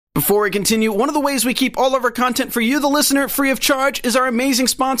Before we continue, one of the ways we keep all of our content for you, the listener, free of charge is our amazing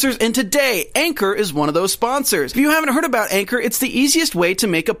sponsors, and today, Anchor is one of those sponsors. If you haven't heard about Anchor, it's the easiest way to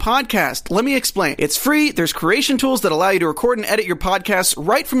make a podcast. Let me explain. It's free, there's creation tools that allow you to record and edit your podcasts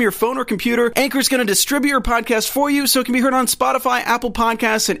right from your phone or computer. Anchor is going to distribute your podcast for you so it can be heard on Spotify, Apple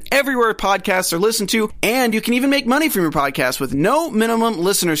Podcasts, and everywhere podcasts are listened to, and you can even make money from your podcast with no minimum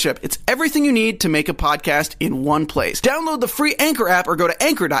listenership. It's everything you need to make a podcast in one place. Download the free Anchor app or go to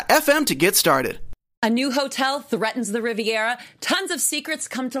anchor.fm to get started. A new hotel threatens the Riviera. Tons of secrets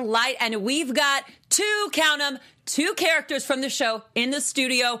come to light, and we've got two characters from the show in the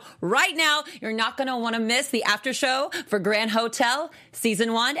studio right now. You're not going to want to miss the after show for Grand Hotel,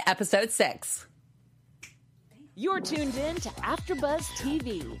 Season 1, Episode 6. You're tuned in to AfterBuzz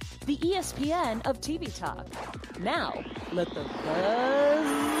TV, the ESPN of TV talk. Now, let the buzz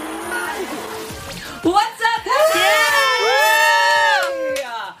begin. What's up, yeah!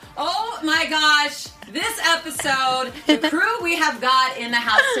 Oh my gosh, this episode, the crew we have got in the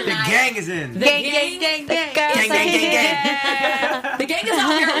house tonight. The gang is in. The gang. The gang is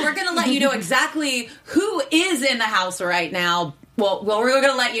out here. We're going to let you know exactly who is in the house right now. Well, we're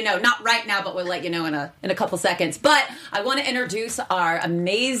going to let you know, not right now, but we'll let you know in a couple seconds. But I want to introduce our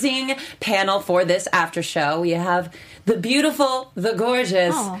amazing panel for this after show. We have the beautiful, the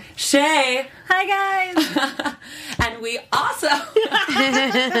gorgeous Shay. Hi, guys. And we also...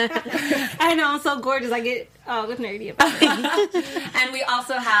 I know, I'm so gorgeous. I get nerdy about it. And we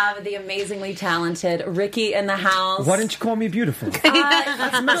also have the amazingly talented Ricky in the house. Why didn't you call me beautiful?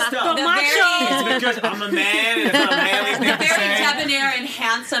 That's messed up. It's because I'm a man and it's not a manly thing to very say. debonair and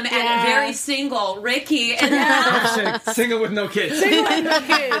handsome and very single Ricky in the house. Single with no kids. Single with no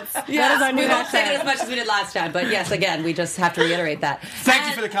kids. Yes, we won't say it as much as we did last time, but yes, again, we just have to reiterate that. Thank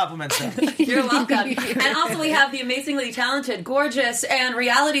you for the compliments, though. You're welcome. And also we have the amazingly talented, gorgeous, and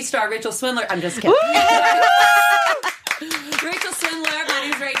reality star Rachel Swindler. I'm just kidding. Rachel Swindler, my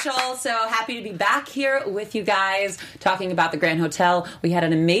name's Rachel. So happy to be back here with you guys talking about the Grand Hotel. We had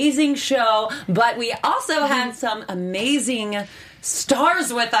an amazing show, but we also had some amazing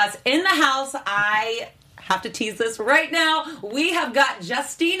stars with us in the house. I have to tease this right now. We have got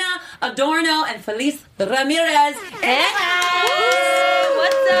Justina Adorno and Feliz Ramirez. Hey,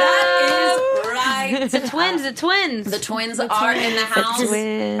 what's up? That is right. The twins. The twins are in the house.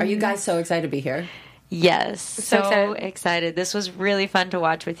 Are you guys so excited to be here? Yes, so excited. This was really fun to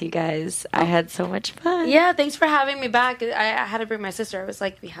watch with you guys. I had so much fun. Yeah, thanks for having me back. I had to bring my sister. I was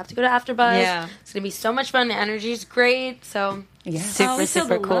like, we have to go to AfterBuzz. Yeah. It's going to be so much fun. The energy is great. So,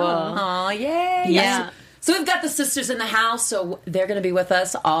 super cool. Oh, yay. Yeah. Yes. So we've got the sisters in the house, so they're going to be with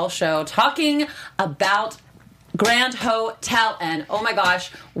us all show talking about Grand Hotel. And oh my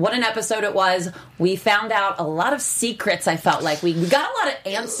gosh, what an episode it was. We found out a lot of secrets. I felt like we got a lot of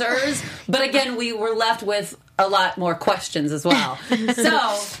answers, but again, we were left with a lot more questions as well.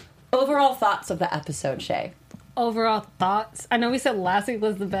 So, overall thoughts of the episode, Shay? Overall thoughts. I know we said last week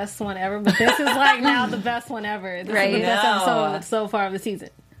was the best one ever, but this is like now the best one ever. This is the best episode so far of the season.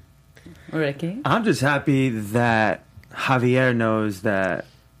 Ricky? I'm just happy that Javier knows that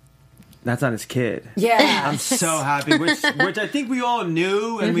that's not his kid. Yeah. I'm so happy, which I think we all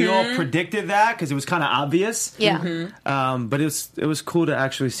knew and we all predicted that because it was kind of obvious. Yeah. But it was cool to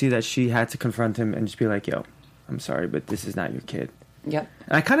actually see that she had to confront him and just be like, yo, I'm sorry, but this is not your kid. Yep.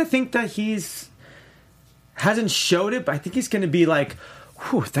 And I kind of think that hasn't showed it, but I think he's going to be like,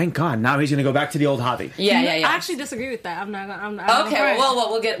 whew, thank God. Now he's going to go back to the old hobby. Yeah. I actually disagree with that. I'm not Okay, well,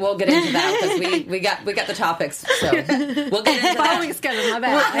 we'll get into that because we got the topics. So we'll get into following that. schedule. My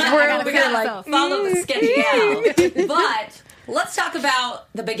bad. We're gonna follow the schedule. But let's talk about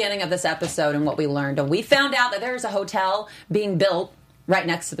the beginning of this episode and what we learned. And we found out that there's a hotel being built right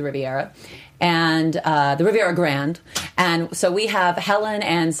next to the Riviera, and the Riviera Grand. And so we have Helen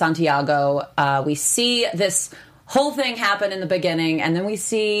and Santiago. We see this whole thing happen in the beginning, and then we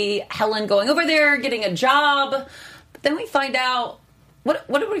see Helen going over there, getting a job. But then we find out... What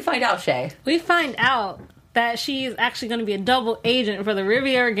did we find out, Shay? We find out that she's actually going to be a double agent for the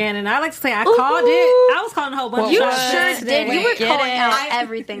Riviera again, and I like to say I called it. I was calling a whole bunch of shots. You sure did. You were calling out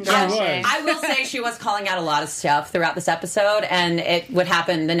everything. I will say she was calling out a lot of stuff throughout this episode, and it would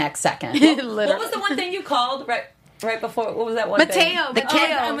happen the next second. What was the one thing you called right before? What was that one thing?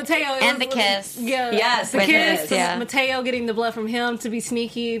 Mateo. And the kiss. Yeah. Yes, the kiss. Yeah. Mateo getting the blood from him to be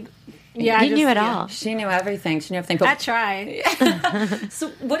sneaky. Yeah, he knew it all. She knew everything. But I tried. So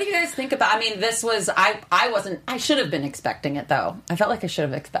what do you guys think about... I mean, this was... I should have been expecting it, though. I felt like I should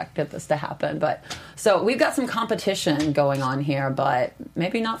have expected this to happen. But so we've got some competition going on here, but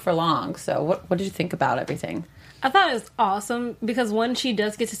maybe not for long. So what did you think about everything? I thought it was awesome because one, she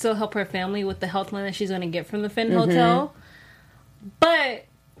does get to still help her family with the health plan that she's going to get from the Finn Hotel, but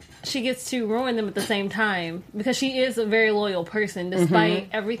she gets to ruin them at the same time because she is a very loyal person. Despite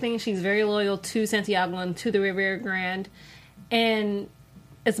everything, she's very loyal to Santiago and to the Riviera Grand. And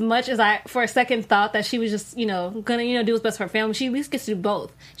as much as I, for a second, thought that she was just, gonna, do what's best for her family, she at least gets to do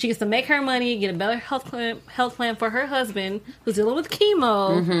both. She gets to make her money, get a better health plan for her husband who's dealing with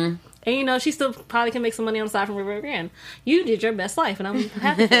chemo. And, she still probably can make some money on the side from Riviera Grand. You did your best life, and I'm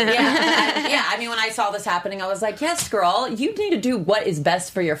happy for you. I mean, when I saw this happening, I was like, yes, girl, you need to do what is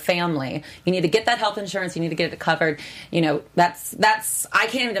best for your family. You need to get that health insurance. You need to get it covered. That's I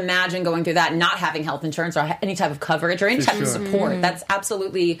can't even imagine going through that and not having health insurance or any type of coverage or any type of support. That's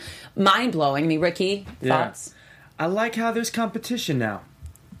absolutely mind-blowing. I mean, Ricky, thoughts? I like how there's competition now.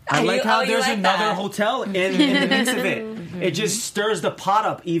 I like how there's another hotel in the mix of it. It just stirs the pot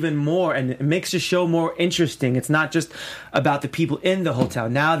up even more and it makes the show more interesting. It's not just about the people in the hotel.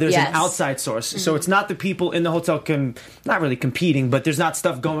 Now there's an outside source. So it's not the people in the hotel not really competing, but there's not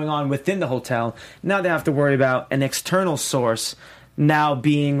stuff going on within the hotel. Now they have to worry about an external source now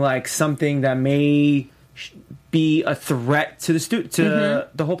being like something that may be a threat to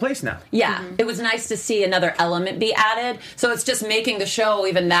the whole place now. Yeah, it was nice to see another element be added. So it's just making the show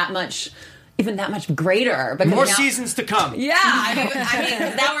even that much greater. More seasons to come. Yeah, I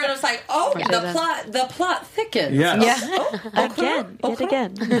mean, now we're just like, the plot thickens. Yes. Again.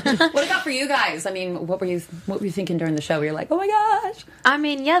 What about for you guys? I mean, what were you thinking during the show? Where you're like, oh my gosh. I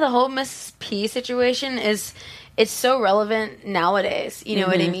mean, the whole Miss P situation it's so relevant nowadays. You know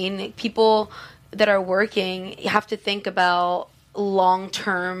what I mean? People that are working have to think about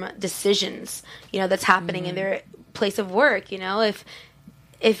long-term decisions, that's happening in their place of work. If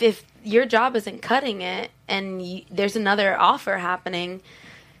your job isn't cutting it and there's another offer happening,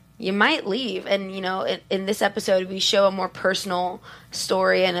 you might leave. And in this episode, we show a more personal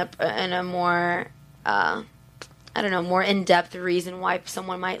story and a more more in-depth reason why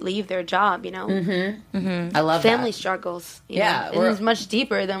someone might leave their job. I love family that. struggles. It's much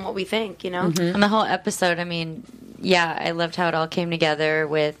deeper than what we think. And the whole episode, I mean, I loved how it all came together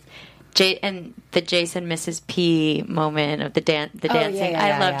with and the Jason Mrs. P moment of the dancing.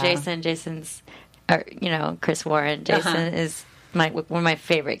 I love Jason. Jason's, Chris Warren. Jason is one of my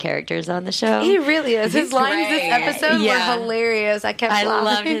favorite characters on the show. He really is. His lines this episode were hilarious. I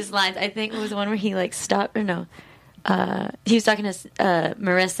loved his lines. I think it was one where he stopped. Or no, he was talking to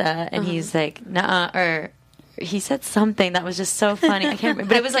Marissa, and he's like, "Nuh-uh," or he said something that was just so funny. I can't remember,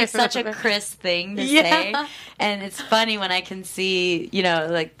 but it was such a Chris thing to say, and it's funny when I can see,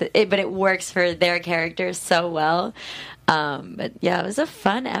 but it works for their characters so well. But it was a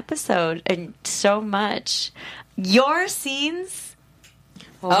fun episode and so much. Your scenes.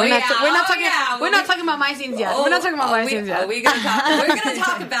 Well, we're not talking about my scenes yet. We're not talking about my scenes yet. We're gonna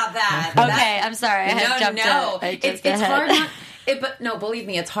talk about that. Okay, I'm sorry. It's hard. But believe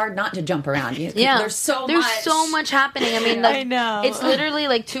me, it's hard not to jump around. There's so much happening. I mean, I know. It's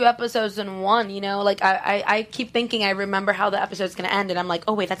literally 2 episodes in one. I keep thinking I remember how the episode's going to end, and I'm like,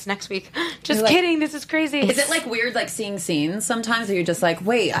 oh wait, that's next week. Just kidding. This is crazy. Is it weird seeing scenes sometimes where you're just like,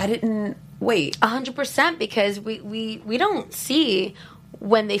 wait, I didn't wait 100% because we don't see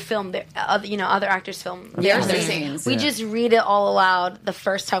when they film other actors film their scenes. We just read it all aloud the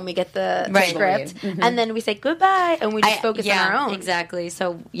first time we get the script, and then we say goodbye, and we just focus on our own. Exactly.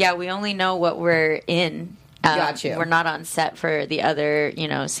 So we only know what we're in. Got you. We're not on set for the other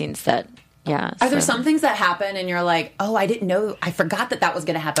scenes that. Yeah. Are there some things that happen and you're like, oh, I didn't know, I forgot that was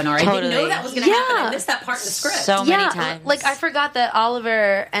going to happen, or I didn't know that was going to happen. I missed that part in the script. So many times. I forgot that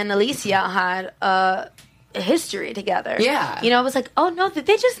Oliver and Alicia had a history together. Yeah. I was like, oh no,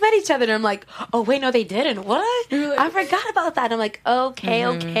 they just met each other. And I'm like, oh wait, no, they didn't. What? I forgot about that. And I'm like,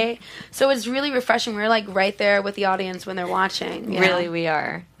 okay. So it's really refreshing. We're right there with the audience when they're watching. Really, we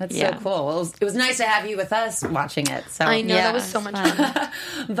are. That's so cool. Well, it was nice to have you with us watching it. So I know, that was so much fun.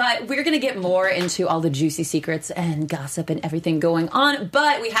 But we're going to get more into all the juicy secrets and gossip and everything going on.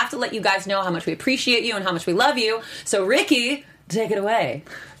 But we have to let you guys know how much we appreciate you and how much we love you. So Ricky, take it away.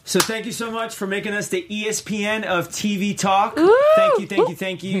 So thank you so much for making us the ESPN of TV Talk. Woo!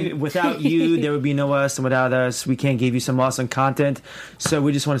 Thank you. Without you, there would be no us, and without us, we can't give you some awesome content. So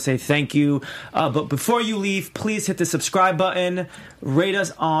we just want to say thank you. But before you leave, please hit the subscribe button. Rate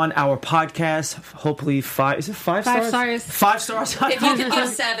us on our podcast. Hopefully 5. Is it 5 stars? 5 stars. 5 stars. If you could give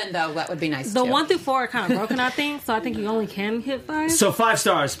 7, though, that would be nice. The 1 through 4 are kind of broken, I think. So I think you only can hit 5. So 5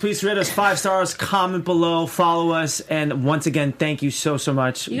 stars. Please rate us 5 stars. Comment below. Follow us. And once again, thank you so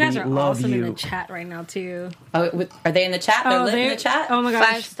much. You guys are love awesome you. in the chat right now, too. Oh, are they in the chat? They're in the chat? Oh my gosh.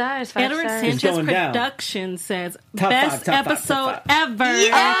 5 stars. 5 Edward stars. Sanchez going down. Production says Top best five, top five, episode top five. ever.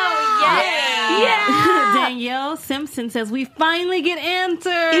 Yeah. Danielle Simpson says we finally get answers.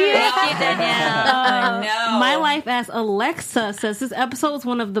 Thank you, Danielle. No. My Life as Alexa says this episode was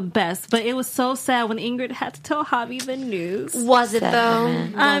one of the best, but it was so sad when Ingrid had to tell Javi the news. Was it though?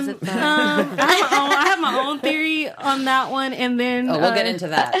 I have my own theory on that one, and then we'll get into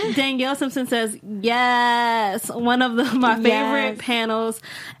that. Danielle Simpson says yes, one of my favorite panels.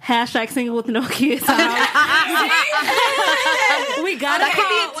 # single with no kids. We gotta That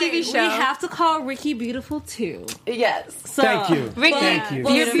could be a TV show. We have to call Ricky beautiful too. Yes. So, Thank you. Ricky, Thank you.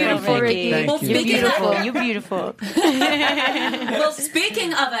 you're beautiful, Ricky. Thank Well, you. You're speaking beautiful. of- You're beautiful. Well,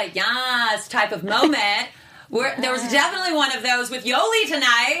 speaking of a yes type of moment, there was definitely one of those with Yoli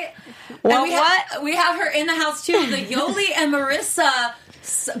tonight. Well, And we have her in the house too. The Yoli and Marissa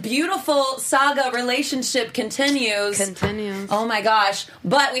beautiful saga relationship continues. Oh my gosh.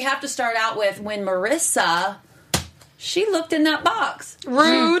 But we have to start out with when Marissa, she looked in that box.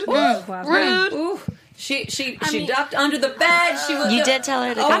 Rude. Rude. Ooh. She ducked under the bed. She was You did tell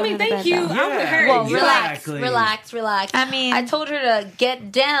her to Oh, go I mean, under the thank bed, you. though. I'm with her. Well, Exactly. relax. I mean- I told her to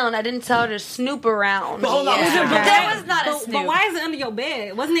get down. I didn't tell her to snoop around. Hold on, Yeah. But that was not a But snoop. why is it under your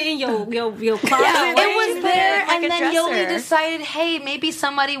bed? Wasn't it in your closet? Yeah, It was Put there, it like and a then Yoli dresser. decided, hey, maybe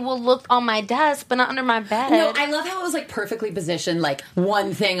somebody will look on my desk, but not under my bed. No, I love how it was like perfectly positioned, like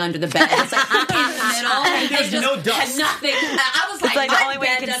one thing under the bed. It's like in the middle. And there's just no dust. Had nothing. I was like, like the my only way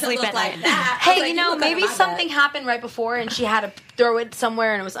you bed can doesn't sleep look at like night. that. I was Hey, like, you know, look maybe under my something bed. happened right before, and she had to throw it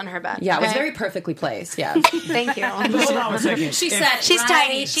somewhere, and it was under her bed. Yeah, it was Okay? very perfectly placed. Yeah. Thank you. Hold on a second. She If- said, She's right,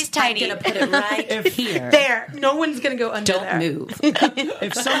 tidy. She's tidy. I'm gonna put it right here. There, no one's gonna go under Don't there. move.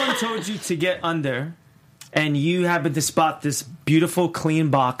 If someone told you to get under and you happened to spot this beautiful clean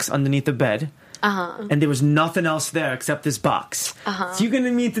box underneath the bed and there was nothing else there except this box, so you're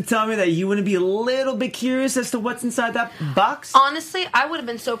gonna mean to tell me that you wouldn't be a little bit curious as to what's inside that box? Honestly, I would have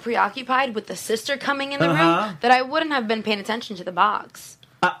been so preoccupied with the sister coming in the room that I wouldn't have been paying attention to the box.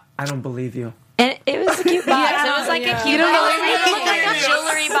 I don't believe you. And it was a cute box. It was like a cute don't know box. what It looked like a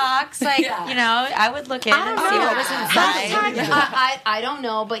jewelry box. Like, Yeah. you know, I would look in and see what was inside. Sometimes I don't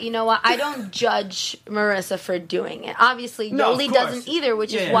know, but you know what? I don't judge Marissa for doing it. Obviously, No, of Yoli course. doesn't either,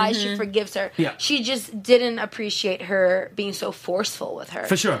 which is Yeah. why she forgives her. Yeah. She just didn't appreciate her being so forceful with her.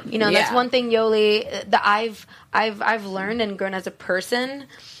 For sure. You know, that's Yeah. one thing Yoli that I've learned and grown as a person.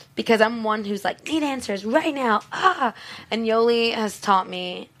 Because I'm one who's like, need answers right now. And Yoli has taught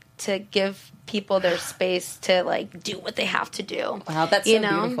me to give people their space to like do what they have to do. Wow, that's so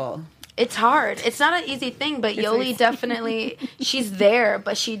beautiful. It's hard. It's not an easy thing, but Yoli definitely, she's there,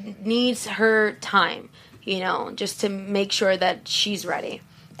 but she needs her time, you know, just to make sure that she's ready.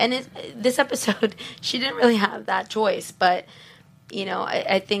 And this episode, she didn't really have that choice, but, you know,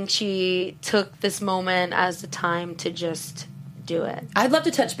 I think she took this moment as the time to just do it. I'd love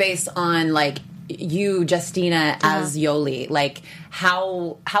to touch base on like you, Justina, as Yoli. Like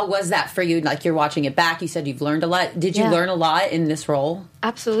how was that for you? Like you're watching it back. You said you've learned a lot. Did you Yeah. learn a lot in this role?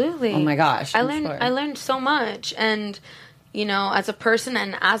 Absolutely. Oh my gosh, I I'm learned sure. I learned so much, and you know, as a person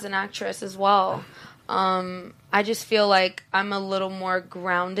and as an actress as well. I just feel like I'm a little more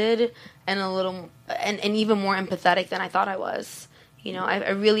grounded and a little and even more empathetic than I thought I was. You know, I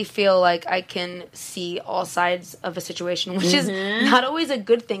really feel like I can see all sides of a situation, which is not always a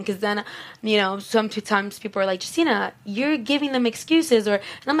good thing. Because then, you know, sometimes people are like, Justina, you're giving them excuses, and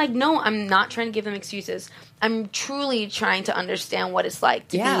I'm like, no, I'm not trying to give them excuses. I'm truly trying to understand what it's like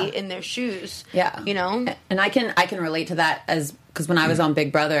to be in their shoes. Yeah. You know? And I can relate to that as because when I was on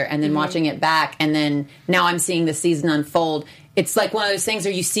Big Brother and then watching it back and then now I'm seeing the season unfold, it's like one of those things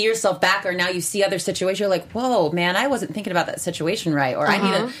where you see yourself back or now you see other situations, you're like, whoa, man, I wasn't thinking about that situation right. Or I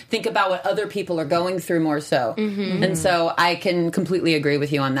need to think about what other people are going through more so. And so I can completely agree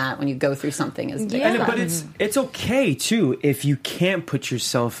with you on that when you go through something as big. But it's okay too if you can't put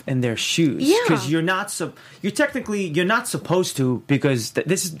yourself in their shoes because you're not you're not supposed to because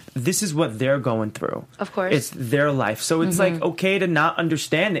this is what they're going through. Of course. It's their life, so it's like okay to not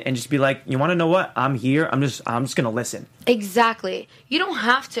understand it and just be like, you want to know what? I'm here. I'm just gonna listen. Exactly. You don't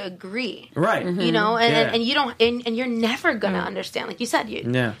have to agree. Right. You know, and, Yeah. and you don't, and you're never gonna understand. Like you said,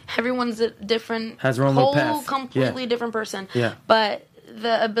 everyone's a different, Has their own little whole path. completely different person. Yeah. But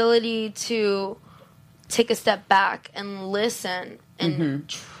the ability to take a step back and listen and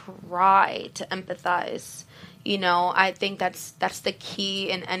try to empathize. You know, I think that's the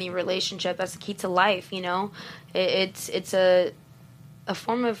key in any relationship. That's the key to life. You know, it's a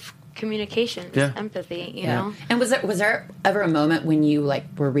form of communication, just empathy. You know. And was there ever a moment when you like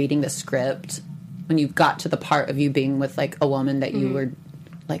were reading the script when you got to the part of you being with like a woman that you were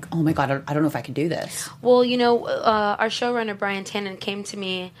like, oh my God, I don't know if I could do this? Well, our showrunner Brian Tannen came to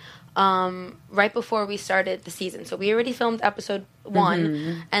me right before we started the season. So we already filmed episode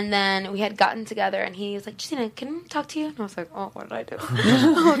 1, and then we had gotten together, and he was like, Justina, can I talk to you? And I was like, oh, what did I do?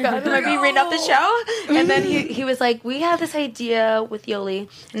 Oh God, am I being rained off the show? And then he was like, we have this idea with Yoli,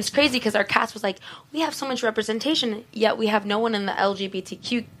 and it's crazy because our cast was like, we have so much representation, yet we have no one in the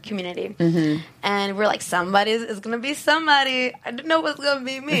LGBTQ community. And we're like, somebody is going to be somebody. I didn't know it was going to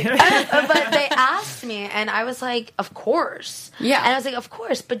be me. But they asked me, and I was like, of course. Yeah. And I was like, of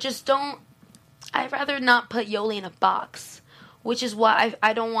course, but just don't, I'd rather not put Yoli in a box, which is why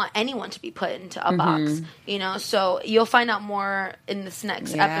I don't want anyone to be put into a box, So you'll find out more in this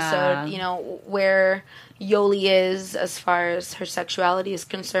next episode, where Yoli is as far as her sexuality is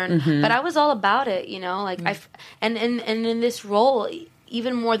concerned. But I was all about it, and in this role,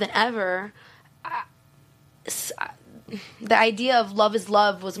 even more than ever, the idea of love is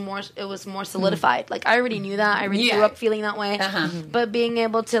love was more solidified. Like, I already knew that. I already grew up feeling that way. But being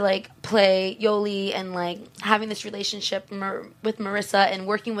able to like play Yoli and like having this relationship with Marissa and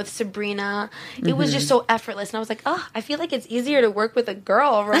working with Sabrina, it was just so effortless. And I was like, I feel like it's easier to work with a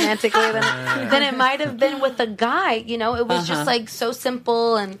girl romantically than it might have been with a guy. It was just like so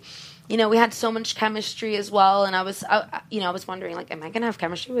simple, and we had so much chemistry as well, and I was wondering, like, am I going to have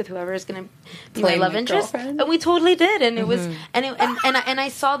chemistry with whoever is going to be my love interest? And we totally did, and it was, and I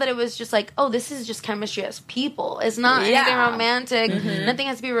saw that it was just like, oh, this is just chemistry as people. It's not anything romantic. Nothing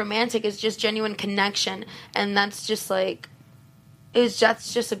has to be romantic. It's just genuine connection, and that's just like,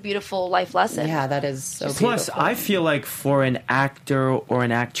 that's just a beautiful life lesson. Yeah, that is so beautiful. Plus, I feel like for an actor or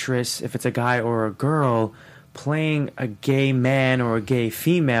an actress, if it's a guy or a girl, playing a gay man or a gay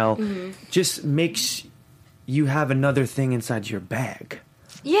female just makes you have another thing inside your bag.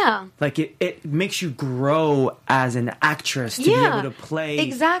 Yeah. Like, it makes you grow as an actress to be able to play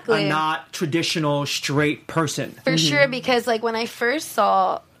a not traditional straight person. For sure, because like when I first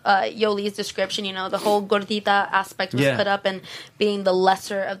saw Yoli's description, the whole gordita aspect was put up, and being the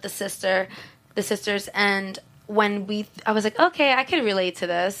lesser of the sisters, and when I was like, okay, I could relate to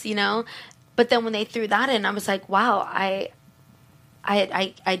this, But then when they threw that in, I was like, wow, I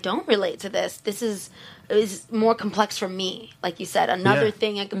don't relate to this. This is more complex for me. Like you said, another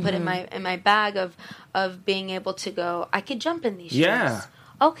thing I could put in my bag of being able to go, I could jump in these shoes.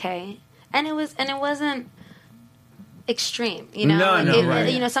 Okay. And it wasn't extreme,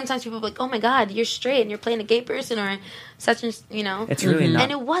 right. Sometimes people are like, oh my God, you're straight and you're playing a gay person or such and, It's really not.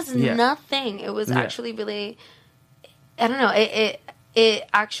 And it was nothing. It was actually really, I don't know, it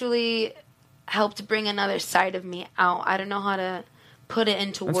actually helped bring another side of me out. I don't know how to put it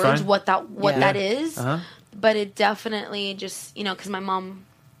into words, what that is, but it definitely just, because my mom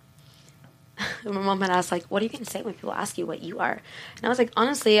had asked, like, what are you going to say when people ask you what you are? And I was like,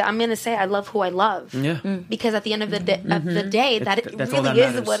 honestly, I'm going to say I love who I love. Yeah. Because at the end of the day, that really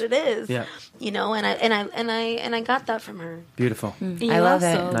is what it is. Yeah. And I got that from her. Beautiful. I love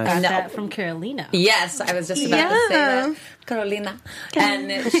it. Got that from Carolina. Yes, I was just about to say that. Carolina.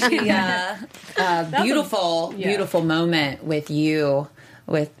 And she beautiful moment with you.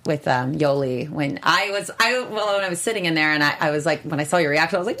 With Yoli, when I was sitting in there, and I was like, when I saw your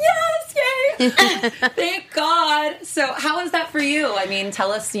reaction, I was like, yes, yay, thank God. So how was that for you? I mean,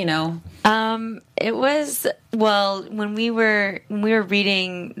 tell us, It was, well, when we were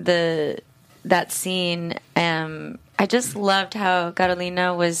reading that scene, I just loved how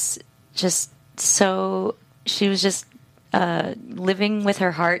Carolina was just so, she was just living with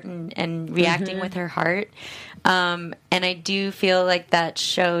her heart and reacting with her heart. And I do feel like that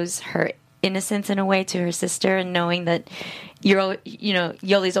shows her innocence in a way to her sister, and knowing that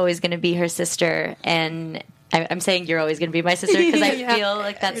Yoli's always going to be her sister. And I'm saying you're always going to be my sister because I feel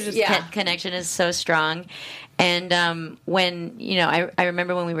like that connection is so strong. And when, I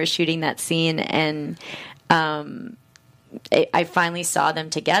remember when we were shooting that scene and I finally saw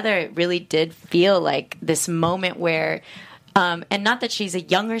them together, it really did feel like this moment where, and not that she's a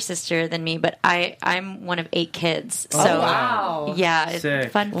younger sister than me, but I'm one of 8 kids. So, wow. Yeah,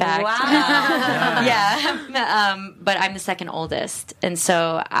 Sick. Fun fact. Wow. Yeah. But I'm the second oldest. And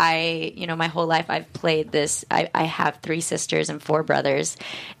so my whole life I've played this. I have 3 sisters and 4 brothers.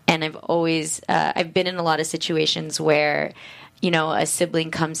 And I've always, I've been in a lot of situations where, a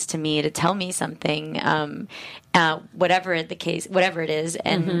sibling comes to me to tell me something, whatever it is.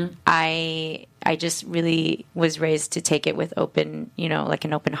 And I just really was raised to take it with open, like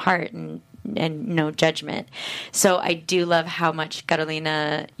an open heart, and no judgment. So I do love how much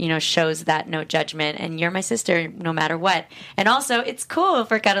Carolina, shows that no judgment, and you're my sister no matter what. And also, it's cool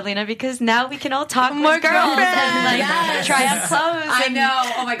for Carolina because now we can all talk more girls and try on clothes. I know.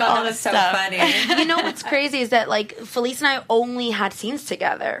 Oh my God, that was so funny. You know what's crazy is that like Felice and I only had scenes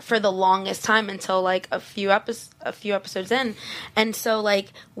together for the longest time until like a few episodes in, and so like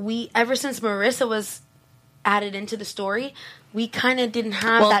we ever since Marissa was added into the story, we kind of didn't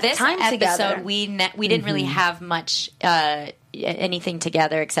have that this time together. episode, we didn't really have much anything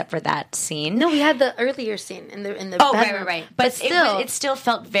together except for that scene. No, we had the earlier scene in the Oh, bedroom. right. But still, it still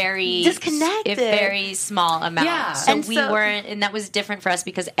felt very disconnected, very small amount. Yeah. So we weren't, and that was different for us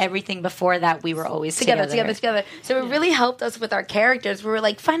because everything before that we were always together. So it really helped us with our characters. We were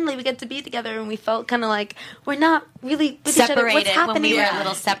like, finally, we get to be together, and we felt kind of like we're not really with each other. What's happening? When we were a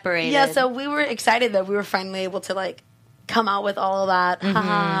little separated. Yeah, so we were excited that we were finally able to like come out with all of that,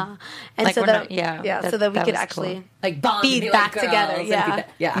 haha, and Like so we're that not- so that we that could was actually cool. Like bond, be and back like together. girls Yeah.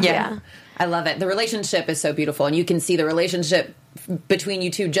 and Yeah. I love it. The relationship is so beautiful, and you can see the relationship between you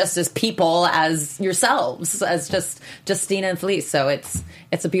two just as people as yourselves, as just Justina and Felice. So it's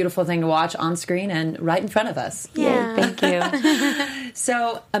a beautiful thing to watch on screen and right in front of us. Yeah. Thank you.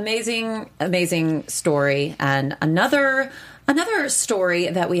 So amazing story. And another story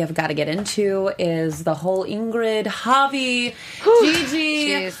that we have got to get into is the whole Ingrid, Javi, Gigi,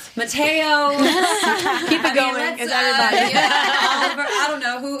 Jeez. Mateo. keep it going. Let's, It's everybody. Oliver, I don't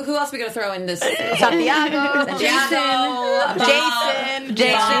know who else are we going to throw in this. Santiago, Jason,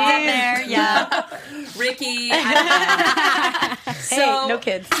 Jason's in there. Yeah. Ricky. Hey, no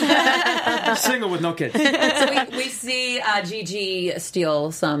kids. Single with no kids. So we see Gigi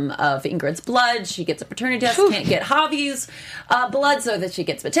steal some of Ingrid's blood. She gets a paternity test, can't get Javi's blood, so that she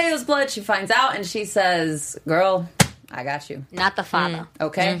gets Mateo's blood. She finds out, and she says, "Girl, I got you. Not the father.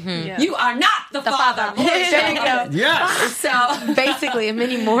 Okay, Yeah. you are not the father." There you go. Yes. So Basically, a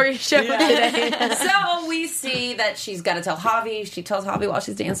mini Maury show today. So we see that she's got to tell Javi. She tells Javi while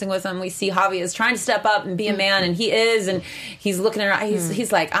she's dancing with him. We see Javi is trying to step up and be a man, and he is, and he's looking at her.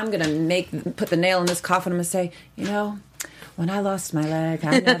 He's like, I'm going to put the nail in this coffin. I'm going to say, when I lost my leg,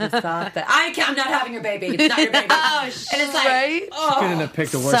 I never thought that I'm not having your baby. It's not your baby. And it's like, Right? Couldn't have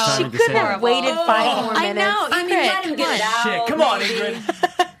picked the worst time to Could say have that. waited 5 more minutes. I know. I mean, let him get it out. Shit, come on, maybe.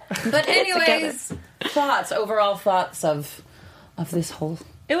 Ingrid. But anyways, overall thoughts of this whole.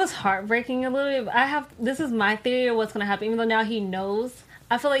 It was heartbreaking a little bit. This is my theory of what's going to happen. Even though now he knows,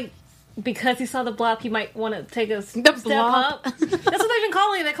 I feel like because he saw the blob, he might want to take a step blob. up. That's what they've been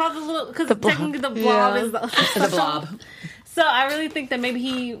calling it. They call it the little, because technically the blob is The blob. So I really think that maybe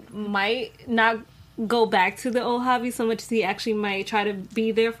he might not go back to the old hobby so much as he actually might try to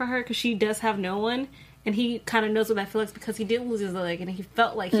be there for her because she does have no one, and he kind of knows what that feels like because he did lose his leg and he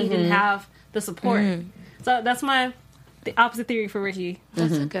felt like he didn't have the support. So that's the opposite theory for Ricky.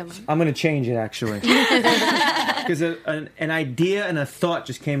 That's a good one. I'm going to change it, actually. Because an idea and a thought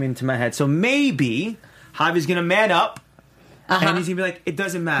just came into my head. So maybe Javi's going to man up. And he's going to be like, it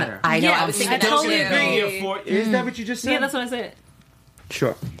doesn't matter. I know. Yeah, I was thinking I that totally too. agree. Is that what you just said? Yeah, that's what I said.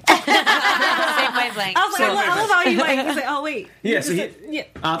 Sure. Same wavelength. I was like, I love how you like. He's like, oh wait. Yeah, You so just he... said-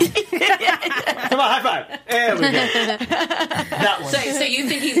 yeah. Come on, high five. There we go. That one. So you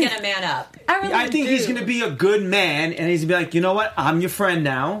think he's gonna man up? I think he's going to be a good man, and he's going to be like, you know what? I'm your friend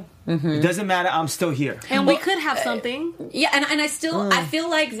now. It doesn't matter. I'm still here. And we could have something. Yeah, and I still I feel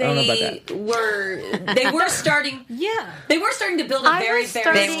like don't know they were starting Yeah. they were starting to build a very was very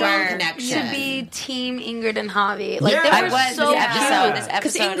starting strong connection. to be Team Ingrid and Javi. Like Yeah. they I were was so this episode. cute. This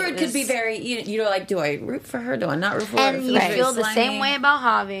Because episode Ingrid could be very, you know, like, do I root for her? Do I not root for her? And you Feels feel the slimy. same way about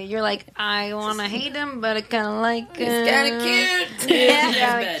Javi. You're like, I want to hate him, but I kind of like him. He's kind of cute.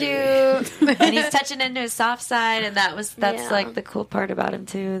 Yeah, cute. and he's touching into his soft side, and that's Yeah. like the cool part about him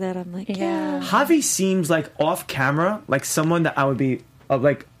too. That I'm like, yeah. Javi seems like off camera, like someone that I would be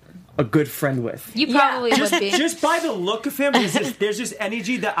like a good friend with. You probably would be. Just by the look of him, there's this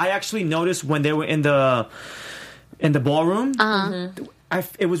energy that I actually noticed when they were in the ballroom.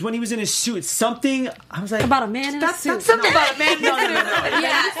 It was when he was in his suit. Something I was like About a man in a suit. Something about a man. No.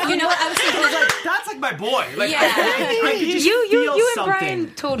 Yeah, you know what? I was thinking, That's like my boy. Like, Yeah. I can just You feel and something.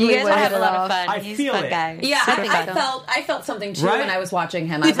 Brian totally You guys would would hit have a it lot off. of fun. I He's feel a fun it. guy. yeah, Super I fun. felt something too Right? when I was watching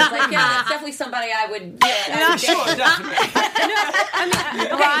him. I was like, yeah, that's definitely somebody I would. Yeah, Sure, definitely.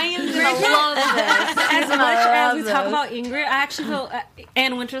 Brian's gonna love this. As much as we talk about Ingrid, I actually feel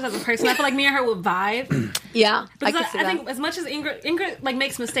Ann Winters as a person. I feel like me and her would vibe. Yeah, Because can see I that. think as much as Ingrid like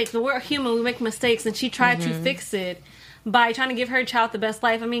makes mistakes, but we're human, we make mistakes, and she tried to fix it. by trying to give her child the best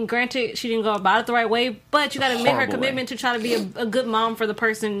life. I mean, granted, she didn't go about it the right way, but you got to make her commitment to try to be a good mom for the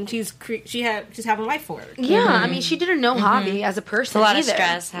person she's having life for. Yeah, I mean, she didn't know Javi as a person. A lot either, of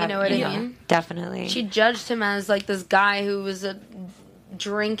stress. You know what I mean? Definitely. She judged him as like this guy who was a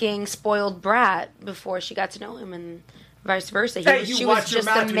drinking, spoiled brat before she got to know him, and vice versa. She was just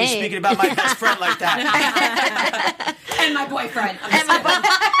a maid. Speaking about my best friend like that. And my boyfriend.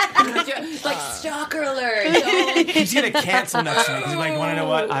 Like, stalker alert. He's going to cancel next week. He's like, want to know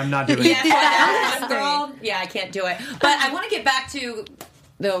what? I'm not doing it. Yeah, I can't do it. But I want to get back to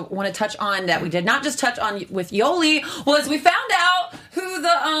want to touch on that we did not just touch on with Yoli was we found out who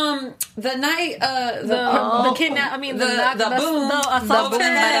the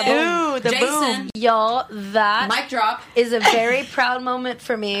boom. Y'all, that mic drop is a very proud moment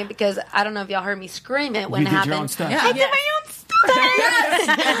for me because I don't know if y'all heard me scream it when it happened. Your own stuff. I did my own stunt.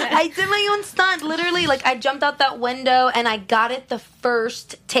 I did my own stunt. Literally, like I jumped out that window and I got it the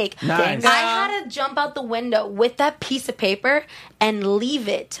first take. Nice. I had to jump out the window with that piece of paper and leave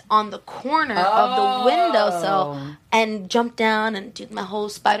it on the corner of the windowsill and jump down and do my whole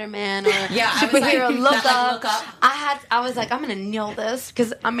Spider-Man or superhero look up. I was like, I'm gonna nail this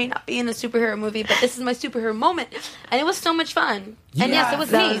because I may not be in a superhero movie, but this is my superhero moment, and it was so much fun. Yeah. And yes, it was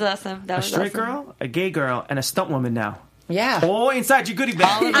That me. was awesome. That A was straight awesome. girl, a gay girl, and a stunt woman now. Yeah. Oh, inside your goodie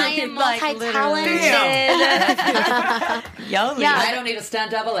bag. I am multi-talented. Yoli. Yeah. I don't need a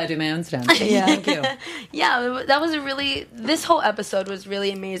stunt double. I do my own stunts. Yeah. Thank you. Yeah, that was this whole episode was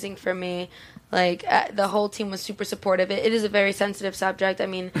really amazing for me. Like, the whole team was super supportive. It is a very sensitive subject. I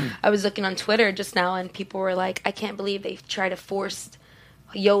mean, I was looking on Twitter just now, and people were like, I can't believe they tried to force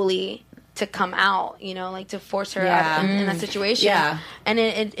Yoli to come out, you know, like to force her out in that situation. Yeah. And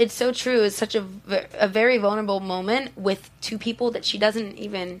it's so true. It's such a very vulnerable moment with two people that she doesn't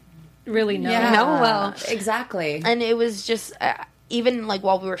even Really know. know well. Exactly. And it was just, even like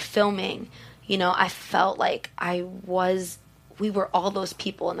while we were filming, you know, I felt like we were all those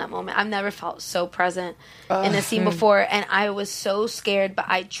people in that moment. I've never felt so present in a scene before, and I was so scared, but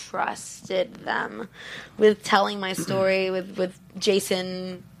I trusted them with telling my story with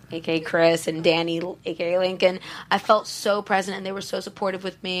Jason, aka Chris, and Danny, aka Lincoln. I felt so present, and they were so supportive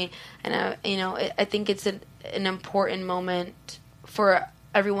with me. And I think it's an important moment for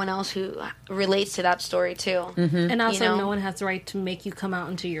everyone else who relates to that story too. And also, You know? no one has the right to make you come out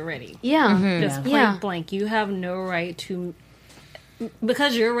until you're ready. Yeah, Just point blank. You have no right to.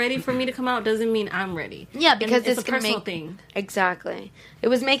 Because you're ready for me to come out doesn't mean I'm ready. Yeah, because it's a it's gonna personal make thing. Exactly. It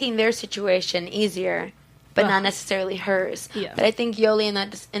was making their situation easier, but not necessarily hers. Yeah. But I think Yoli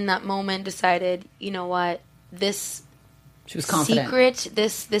in that moment decided, you know what, this She was confident. secret,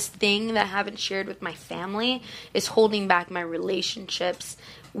 this thing that I haven't shared with my family is holding back my relationships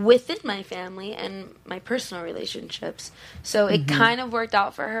within my family and my personal relationships. So it kind of worked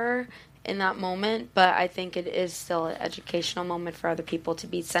out for her in that moment, but I think it is still an educational moment for other people to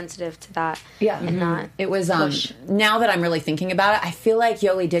be sensitive to that. And not It was push. now that I'm really thinking about it, I feel like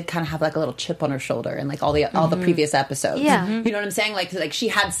Yoli did kind of have like a little chip on her shoulder in like all the previous episodes. Yeah. You know what I'm saying? Like she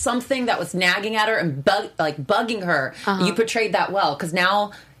had something that was nagging at her and bugging her. You portrayed that well because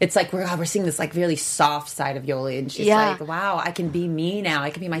now it's like we're seeing this like really soft side of Yoli, and she's like, wow, I can be me now.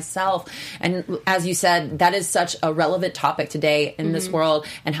 I can be myself. And as you said, that is such a relevant topic today in this world,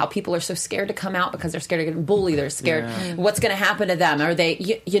 and how people are so scared to come out because they're scared of getting bullied. They're scared what's going to happen to them. Are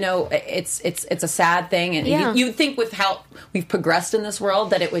they? You know, it's a sad thing, and you think with how we've progressed in this world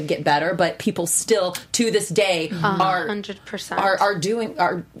that it would get better, but people still to this day are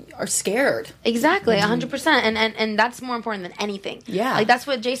 100% are scared. Exactly, 100%. And that's more important than anything. Yeah. Like, that's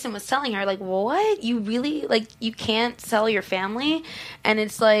what Jason was telling her. Like, what? You really, like, you can't sell your family? And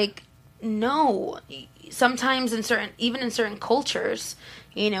it's like, no. Sometimes even in certain cultures,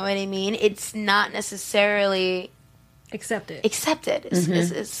 you know what I mean? It's not necessarily Accepted.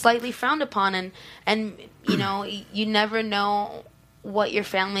 It's slightly frowned upon. And you know, you never know what your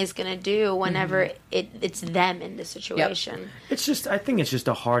family is going to do whenever it's them in the situation. I think it's just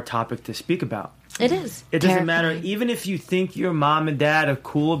a hard topic to speak about. It is. It doesn't matter, even if you think your mom and dad are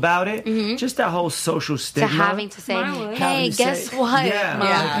cool about it, just that whole social stigma. To having to say, Mine was. hey, guess what,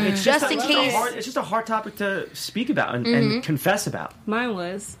 Mom? It's Just in case. It's just a hard topic to speak about and confess about. Mine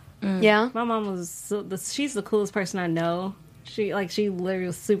was. Yeah. My mom was she's the coolest person I know. She literally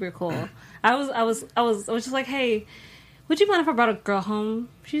was super cool. I was just like, hey, would you mind if I brought a girl home?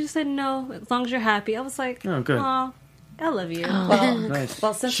 She just said no, as long as you're happy. I was like, Oh, good. aw, I love you. Nice.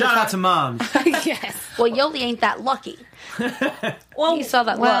 Well, since Shout out to moms. Yes. Well, Yoli ain't that lucky. Well, You saw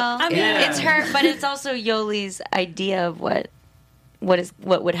that Well, look. I mean, it's her, but it's also Yoli's idea of what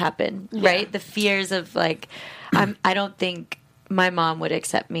what would happen, right? The fears of like, I don't think my mom would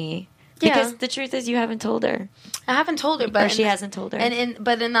accept me. Because the truth is, you haven't told her. I haven't told her, but she hasn't told her.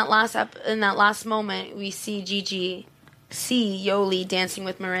 But in that last moment, we see Gigi see Yoli dancing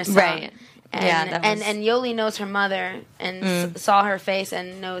with Marissa, right? And Yoli knows her mother and saw her face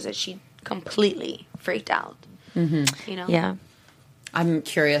and knows that she completely freaked out. Mm-hmm. You know, yeah. I'm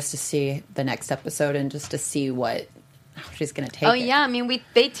curious to see the next episode and just to see how she's going to take it. Oh yeah, I mean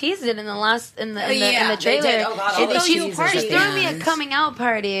they teased it in the last in the trailer. They did. Oh god, She's throwing me a coming out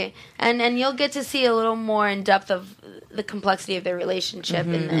party, and you'll get to see a little more in depth of the complexity of their relationship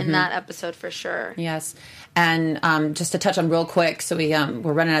in that episode for sure. Yes, and just to touch on real quick, so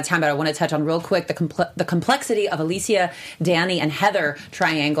we're running out of time, but I want to touch on real quick the complexity of Alicia, Danny, and Heather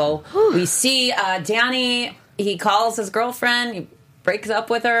triangle. We see Danny. He calls his girlfriend. He breaks up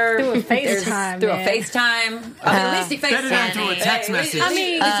with her through a FaceTime. At least he FaceTime. Through a text message. At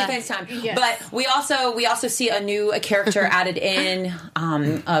least he FaceTime. Yes. But we also see a new character added in,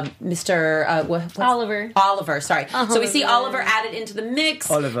 Mr. Oliver. Sorry. So we see Oliver added into the mix.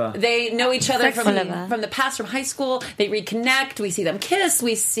 Oliver. They know each other from the past, from high school. They reconnect. We see them kiss.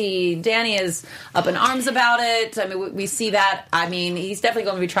 We see Danny is up in arms about it. I mean, we see that. I mean, he's definitely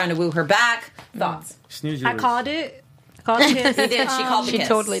going to be trying to woo her back. Thoughts? I called it. He did. She called the kiss. She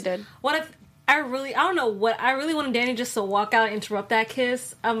totally did. What if I don't know what I really wanted Danny just to walk out and interrupt that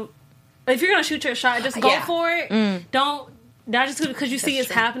kiss. If you're gonna shoot your shot, just go for it. Don't not just because you see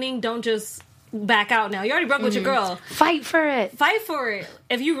it's happening. Don't just back out now. You already broke with your girl. Fight for it.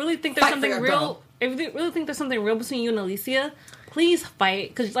 If you really think there's something real, between you and Alicia, please fight.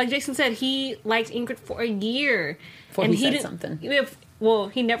 Because like Jason said, he liked Ingrid for a year, and he said something. Well,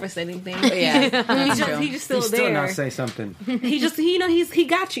 he never said anything. Yeah, he's just still there. Still not say something. He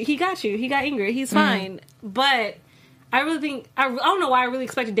got you. He got Ingrid. He's fine. But I really think I don't know why I really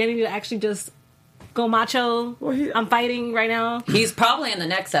expected Danny to actually just go macho. I'm fighting right now. He's probably in the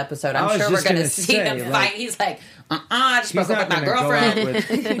next episode. I'm sure we're going to see them fight. He's like, I just broke up with my girlfriend.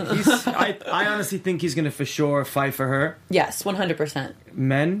 I honestly think he's going to for sure fight for her. Yes, 100%.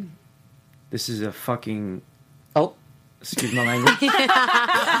 Men, this is a fucking... Oh. Excuse my language.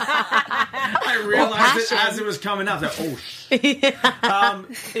 I realized it as it was coming out. Like, oh, shit.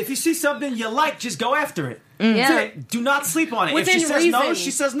 If you see something you like, just go after it. Yeah. Do not sleep on it. Within if she says reason. no,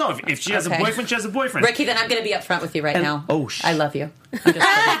 she says no. If she has a boyfriend, she has a boyfriend. Ricky, then I'm going to be upfront with you now. Oh, I love you. I'm just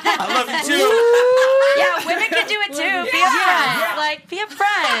I love you too. Yeah, women can do it too. Be upfront. Like, be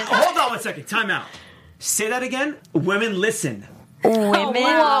upfront. Hold on 1 second. Time out. Say that again. Women listen. Women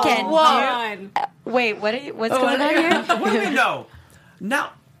can do... Wait, what's going on here? What do you mean, no?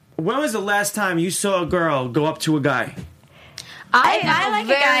 Now, when was the last time you saw a girl go up to a guy? I like a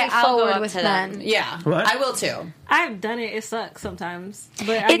very guy, I'll go forward up with to men. them. Yeah, What? I will too. I've done it. It sucks sometimes.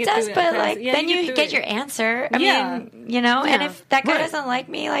 But It does, but like then you get your answer. I mean, you know, and if that guy doesn't like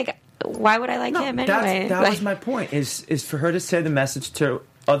me, like why would I like him anyway? That was my point. Is for her to say the message to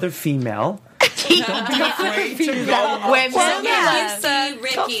other female. Don't be afraid to go. Women. Well, Yeah. if you see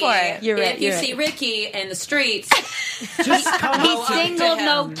Ricky, Go for it. You're right, if you you're see Ricky in the streets, Just come He's up. single,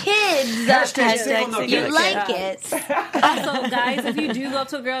 no kids. Hashtag single, no You kids. like it. Also, guys, if you do go up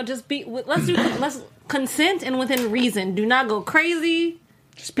to a girl, just let's consent and within reason. Do not go crazy.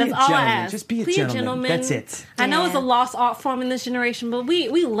 Just be That's a all I gentleman. ask. Just be a Be gentleman. That's it. I know it's a lost art form in this generation, but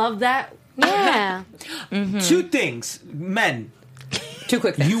we love that. Yeah. Two things, men. too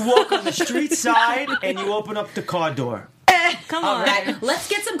quick. Things. You walk on the street side and you open up the car door. Come All on. right, let's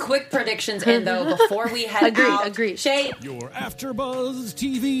get some quick predictions in though before we head out. Agreed. Shay, Your AfterBuzz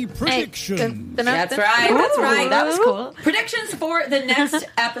TV prediction. that's right. That was cool. Predictions for the next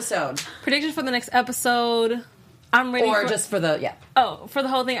episode, Predictions for the next episode. I'm ready or just for the for the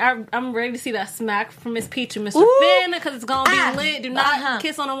whole thing. I'm ready to see that smack from Miss Peach and Mr. Finn because it's gonna be lit. Do not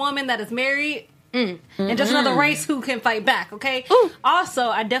kiss on a woman that is married. And just another race who can fight back, okay? Also,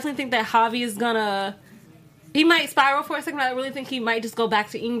 I definitely think that Javi is gonna... He might spiral for a second, but I really think he might just go back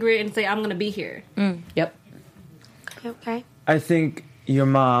to Ingrid and say, I'm gonna be here. Yep. Okay. I think your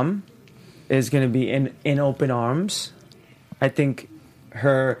mom is going to be in open arms. I think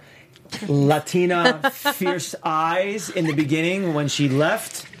her Latina fierce eyes in the beginning when she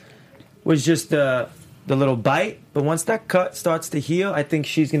left was just the little bite. But once that cut starts to heal, I think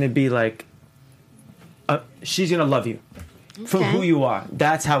she's going to be like, she's going to love you for who you are.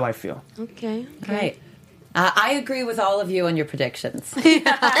 That's how I feel. Okay. Right. I agree with all of you on your predictions. I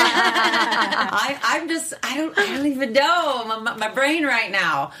don't even know my brain right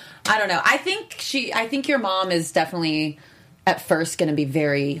now. I don't know. I think your mom is definitely at first going to be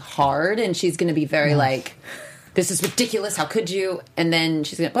very hard, and she's going to be very like, this is ridiculous. How could you? And then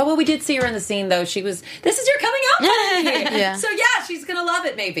she's going to, well, we did see her in the scene, though. This is your coming out party. Yeah. So, yeah, she's going to love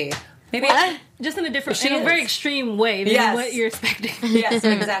it, maybe. Maybe just in a very extreme way than what you're expecting. Yes,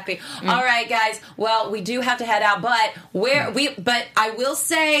 exactly. All right, guys. Well, we do have to head out, but I will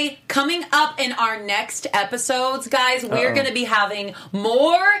say, coming up in our next episodes, guys, we're going to be having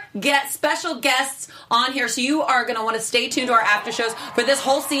more special guests on here, so you are going to want to stay tuned to our after shows for this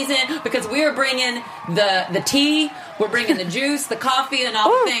whole season, because we are bringing the tea, we're bringing the juice, the coffee, and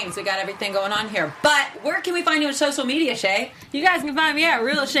all the things. We got everything going on here. But where can we find you on social media, Shay? You guys can find me at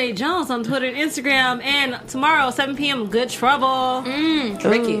Real Shay Jones on Twitter and Instagram, and tomorrow 7 p.m. Good Trouble.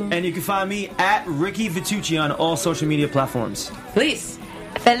 Ricky. And you can find me at Ricky Vitucci on all social media platforms. Please.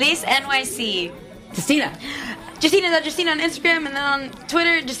 Feliz NYC. Justina. Justina on Instagram, and then on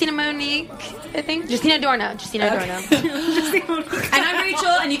Twitter, Justina Monique, I think. Justina Adorno. And I'm Rachel,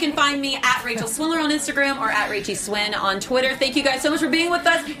 and you can find me at Rachel Swindler on Instagram or at Rachie Swin on Twitter. Thank you guys so much for being with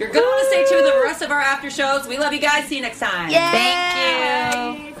us. You're going to want to stay tuned to the rest of our after shows. We love you guys. See you next time. Yeah.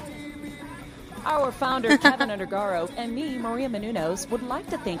 Thank you. Our founder, Kevin Undergaro, and me, Maria Menounos, would like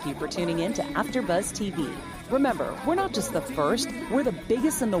to thank you for tuning in to AfterBuzz TV. Remember, we're not just the first, we're the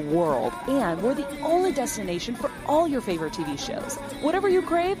biggest in the world, and we're the only destination for all your favorite TV shows. Whatever you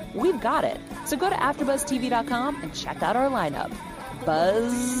crave, we've got it. So go to AfterBuzzTV.com and check out our lineup.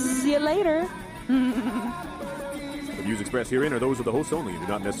 Buzz you later. The views expressed herein are those of the hosts only and do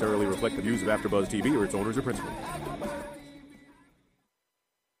not necessarily reflect the views of AfterBuzz TV or its owners or principals.